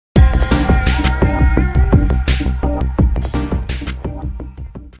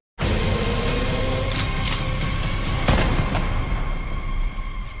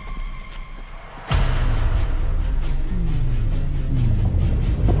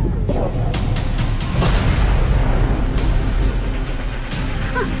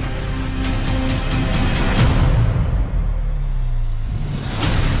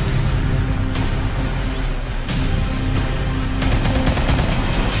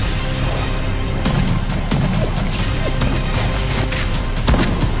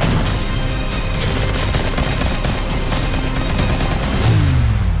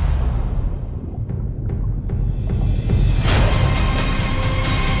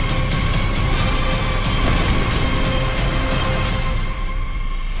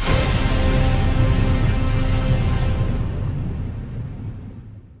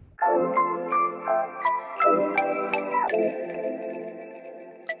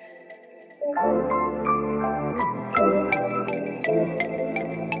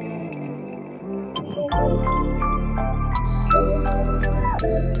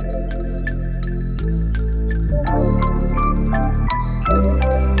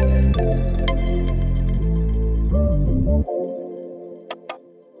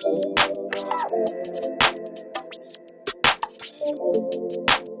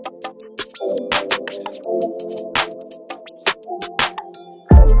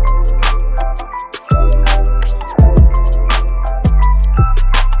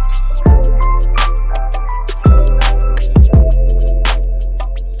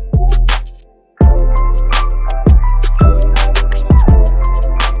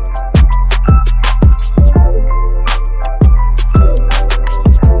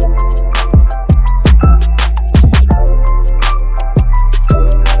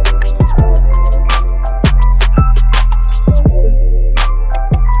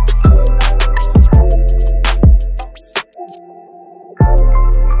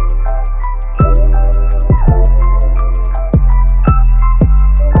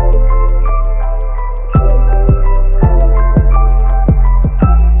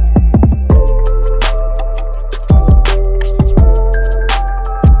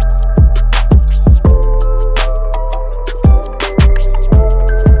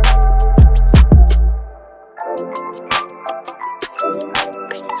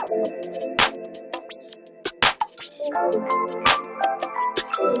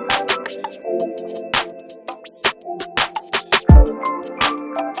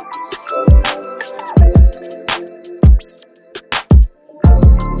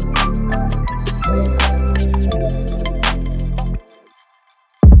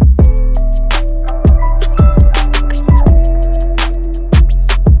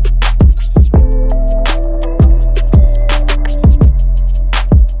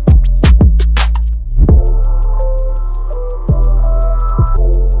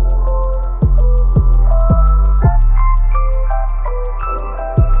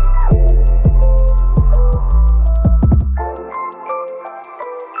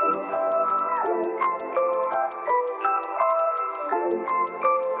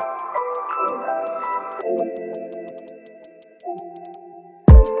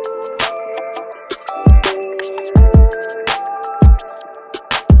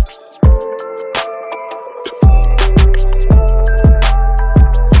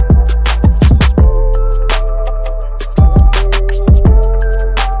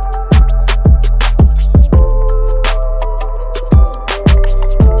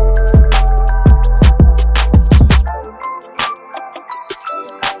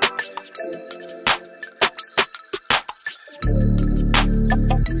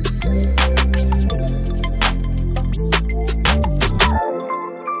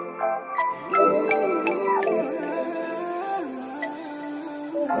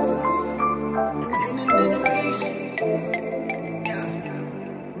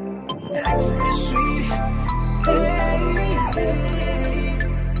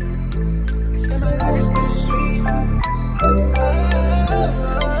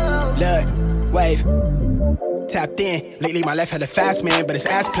Tapped in. Lately my life had a fast man, but it's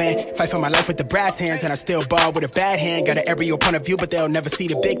ass plan. Fight for my life with the brass hands, and I still ball with a bad hand. Got an aerial point of view, but they'll never see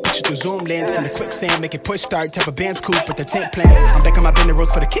the big picture through zoom lens. From the quicksand, make it push start, type of band's coupe with the tent plan. I'm back on my bender rolls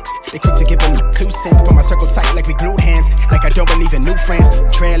for the kicks. They quick to give them 2 cents. Put my circle tight like we glued hands. Like I don't believe in new friends.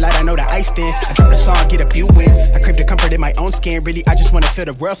 Tread light, I know the ice thin. I drop the song, get a few wins. I crave the comfort in my own skin. Really, I just wanna feel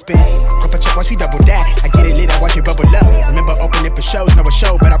the world spin. Go for check, watch me double that. I get it lit, I watch it bubble up. Remember opening for shows, no a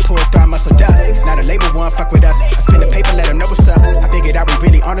show, but I pulled through, I muscled up. Now the label one fuck with us. I spin the paper, let them know what's up. I figured out we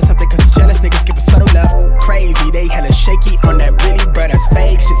really onto something, cause jealous niggas give a subtle love. Crazy, they hella shaky on that really, but that's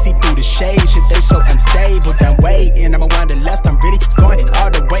fake. Shit see through the shade, shit they so unstable. Done waiting, I'm a wanderlust, I'm really going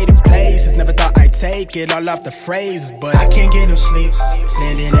all the way to places. Never thought I'd take it all off the phrases, but I can't get no sleep,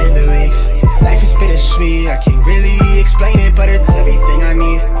 landing in the weeks. Life is bittersweet, I can't really explain it, but it's everything I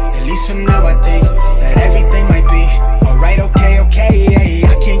need. At least for now I think that everything might be alright, okay, yeah.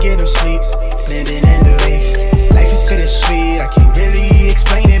 I can't get no sleep, landing in the weeks. Life is bittersweet, I can't really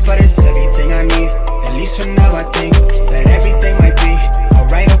explain it, but it's everything I need. At least for now I think that everything might be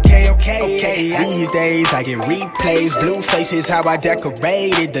alright, okay. These days I get replays, blue faces, how I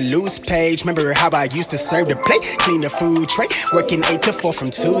decorated the loose page. Remember how I used to serve the plate, clean the food tray, working 8 to 4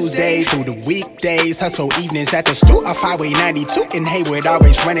 from Tuesday through the weekdays. Hustle evenings at the stool off Highway 92 in Haywood,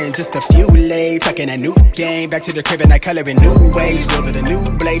 always running just a few late. Tucking a new game, back to the crib and I color in new ways. Wielded a new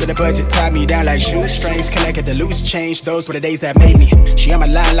blade, but the budget tied me down like shoestrings. Collected the loose change, those were the days that made me. She on my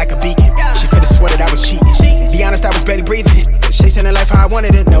line like a beacon, she could've swore that I was cheating. Be honest, I was barely breathing, chasing the life how I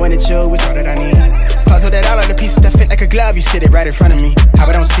wanted it, knowing that you was all that I need. Puzzle that all of the pieces that fit like a glove, you sit it right in front of me, how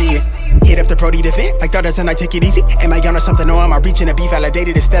I don't see it. Hit up the Brody to vent, like thought that tonight, take it easy. Am I on or something, or am I reaching to be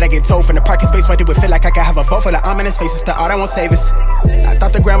validated? Instead I get told from the parking space, why do it feel like I could have a vote for the ominous faces to all that won't save us? I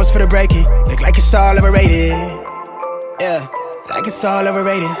thought the ground was for the breaking, look like it's all overrated. Yeah, like it's all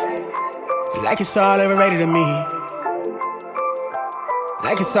overrated. Like it's all overrated to me.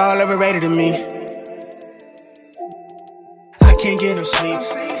 Like it's all overrated to me. I can't get no sleep,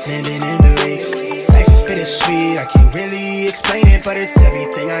 landing in the weeks. Life is bittersweet, I can't really explain it, but it's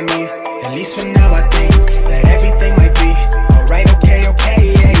everything I need. At least for now I think that everything might be alright, okay,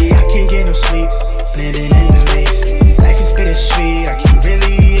 yeah. I can't get no sleep, landing in the weeks. Life is bittersweet, I can't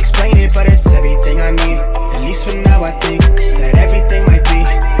really explain it, but it's everything I need. At least for now I think that everything might be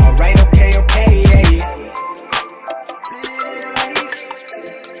alright, okay, yeah.